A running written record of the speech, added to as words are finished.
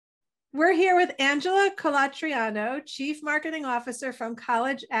We're here with Angela Colatriano, Chief Marketing Officer from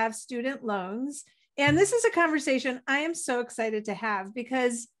College Ave Student Loans. And this is a conversation I am so excited to have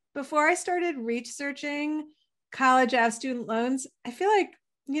because before I started researching College Ave Student Loans, I feel like,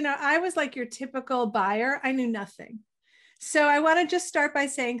 I was like your typical buyer. I knew nothing. So I want to just start by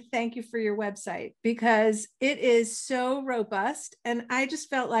saying thank you for your website because it is so robust. And I just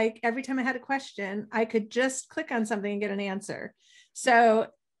felt like every time I had a question, I could just click on something and get an answer. So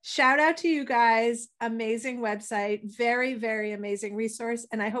shout out to you guys. Amazing website, very, very amazing resource.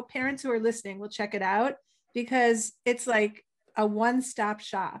 And I hope parents who are listening will check it out because it's like a one-stop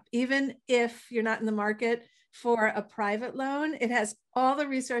shop. Even if you're not in the market for a private loan, it has all the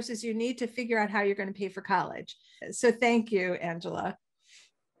resources you need to figure out how you're going to pay for college. So thank you, Angela.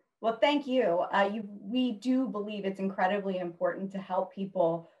 Well, thank you. We do believe it's incredibly important to help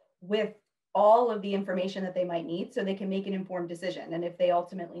people with all of the information that they might need so they can make an informed decision. And if they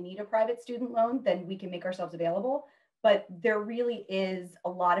ultimately need a private student loan, then we can make ourselves available. But there really is a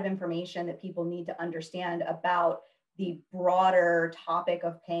lot of information that people need to understand about the broader topic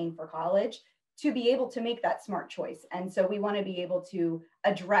of paying for college to be able to make that smart choice. And so we want to be able to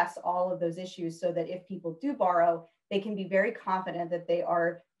address all of those issues so that if people do borrow, they can be very confident that they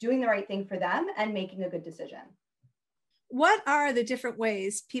are doing the right thing for them and making a good decision. What are the different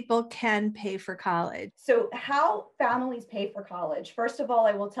ways people can pay for college? So, how families pay for college? First of all,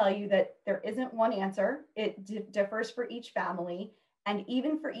 I will tell you that there isn't one answer. It differs for each family. And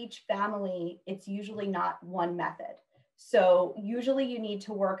even for each family, it's usually not one method. So, usually you need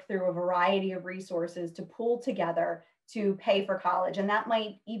to work through a variety of resources to pull together to pay for college. And that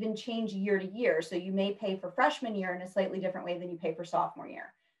might even change year to year. So, you may pay for freshman year in a slightly different way than you pay for sophomore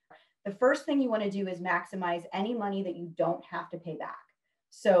year. The first thing you want to do is maximize any money that you don't have to pay back.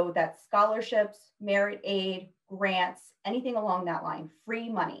 So that's scholarships, merit aid, grants, anything along that line, free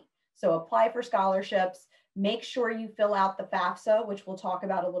money. So apply for scholarships, make sure you fill out the FAFSA, which we'll talk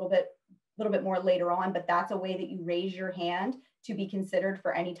about a little bit more later on, but that's a way that you raise your hand to be considered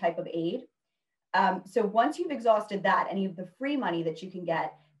for any type of aid. So once you've exhausted that, any of the free money that you can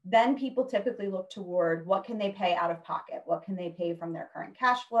get, then people typically look toward what can they pay out of pocket? What can they pay from their current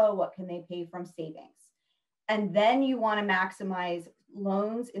cash flow? What can they pay from savings? And then you want to maximize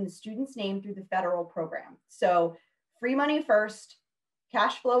loans in the student's name through the federal program. So free money first,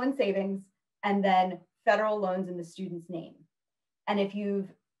 cash flow and savings, and then federal loans in the student's name. And if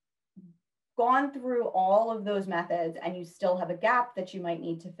you've gone through all of those methods and you still have a gap that you might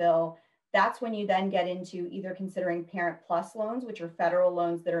need to fill, that's when you then get into either considering Parent Plus loans, which are federal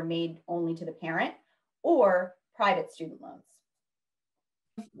loans that are made only to the parent, or private student loans.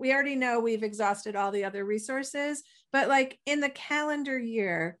 We already know we've exhausted all the other resources, but like in the calendar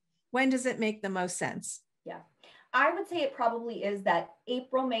year, when does it make the most sense? Yeah, I would say it probably is that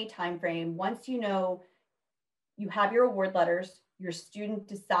April, May timeframe. Once you know you have your award letters, your student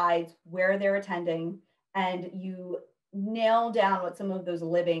decides where they're attending, and you nail down what some of those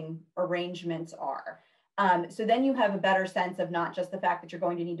living arrangements are. So then you have a better sense of not just the fact that you're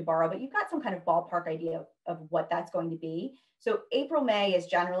going to need to borrow, but you've got some kind of ballpark idea of what that's going to be. So April, May is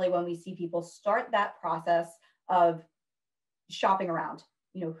generally when we see people start that process of shopping around.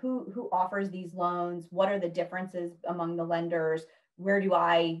 You know, who offers these loans? What are the differences among the lenders? Where do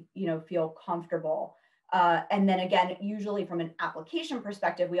I, feel comfortable? And then again, usually from an application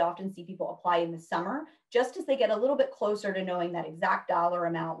perspective, we often see people apply in the summer, just as they get a little bit closer to knowing that exact dollar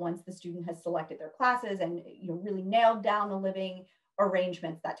amount once the student has selected their classes and really nailed down the living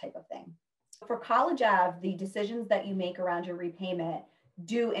arrangements, that type of thing. For College Ave, the decisions that you make around your repayment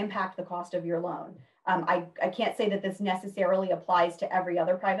do impact the cost of your loan. I can't say that this necessarily applies to every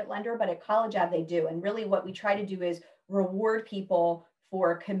other private lender, but at College Ave they do. And really what we try to do is reward people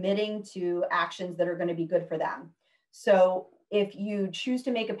for committing to actions that are going to be good for them. So if you choose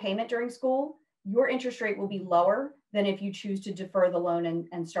to make a payment during school, your interest rate will be lower than if you choose to defer the loan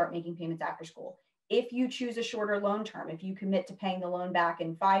and start making payments after school. If you choose a shorter loan term, if you commit to paying the loan back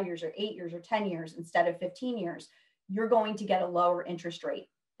in 5 years or 8 years or 10 years instead of 15 years, you're going to get a lower interest rate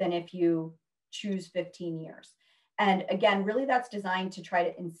than if you choose 15 years. And again, really that's designed to try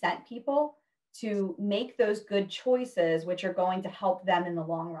to incent people to make those good choices, which are going to help them in the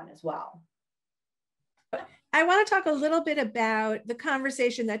long run as well. I want to talk a little bit about the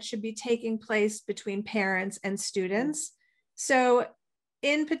conversation that should be taking place between parents and students. So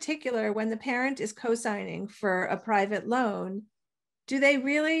in particular, when the parent is co-signing for a private loan, do they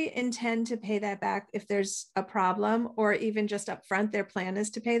really intend to pay that back if there's a problem, or even just upfront their plan is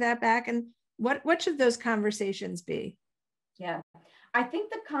to pay that back? And what should those conversations be? Yeah, I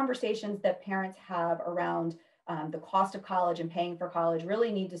think the conversations that parents have around the cost of college and paying for college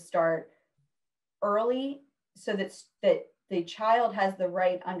really need to start early, so that the child has the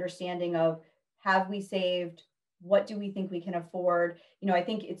right understanding of, have we saved? What do we think we can afford? I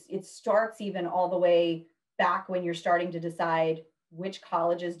think it starts even all the way back when you're starting to decide which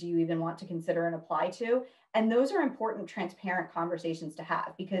colleges do you even want to consider and apply to. And those are important, transparent conversations to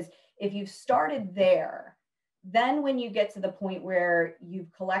have, because if you've started there, then when you get to the point where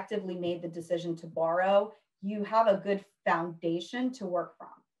you've collectively made the decision to borrow, you have a good foundation to work from.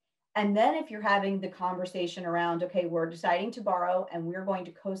 And then if you're having the conversation around, okay, we're deciding to borrow and we're going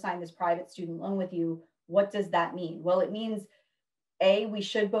to co-sign this private student loan with you, what does that mean? Well, it means, A, we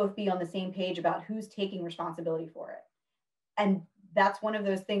should both be on the same page about who's taking responsibility for it. And that's one of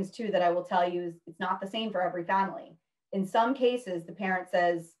those things too that I will tell you is it's not the same for every family. In some cases, the parent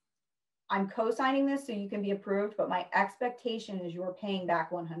says, I'm co-signing this so you can be approved, but my expectation is you're paying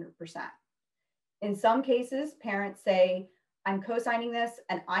back 100%. In some cases, parents say, I'm co-signing this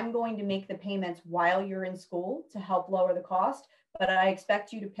and I'm going to make the payments while you're in school to help lower the cost, but I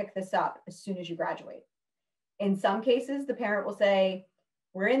expect you to pick this up as soon as you graduate. In some cases, the parent will say,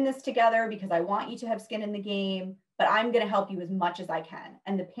 we're in this together because I want you to have skin in the game, but I'm going to help you as much as I can.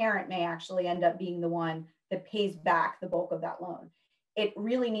 And the parent may actually end up being the one that pays back the bulk of that loan. It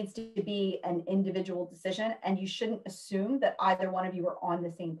really needs to be an individual decision, and you shouldn't assume that either one of you are on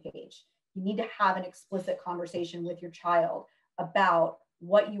the same page. You need to have an explicit conversation with your child about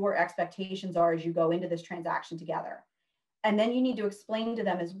what your expectations are as you go into this transaction together. And then you need to explain to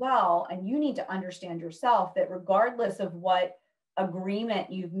them as well, and you need to understand yourself that regardless of what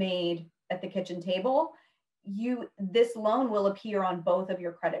agreement you've made at the kitchen table, this loan will appear on both of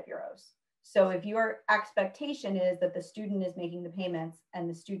your credit bureaus. So if your expectation is that the student is making the payments and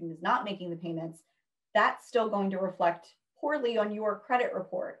the student is not making the payments, that's still going to reflect poorly on your credit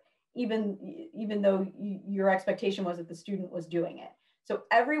report, even though your expectation was that the student was doing it. So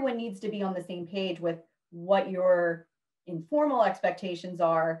everyone needs to be on the same page with what your informal expectations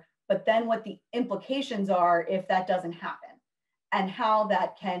are, but then what the implications are if that doesn't happen, and how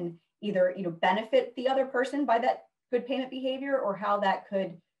that can either benefit the other person by that good payment behavior, or how that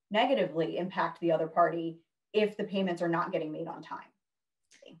could negatively impact the other party if the payments are not getting made on time.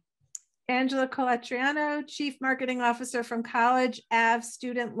 Angela Colatriano, Chief Marketing Officer from College Ave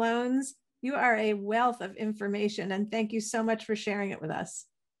Student Loans. You are a wealth of information, and thank you so much for sharing it with us.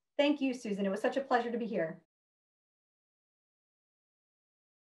 Thank you, Susan. It was such a pleasure to be here.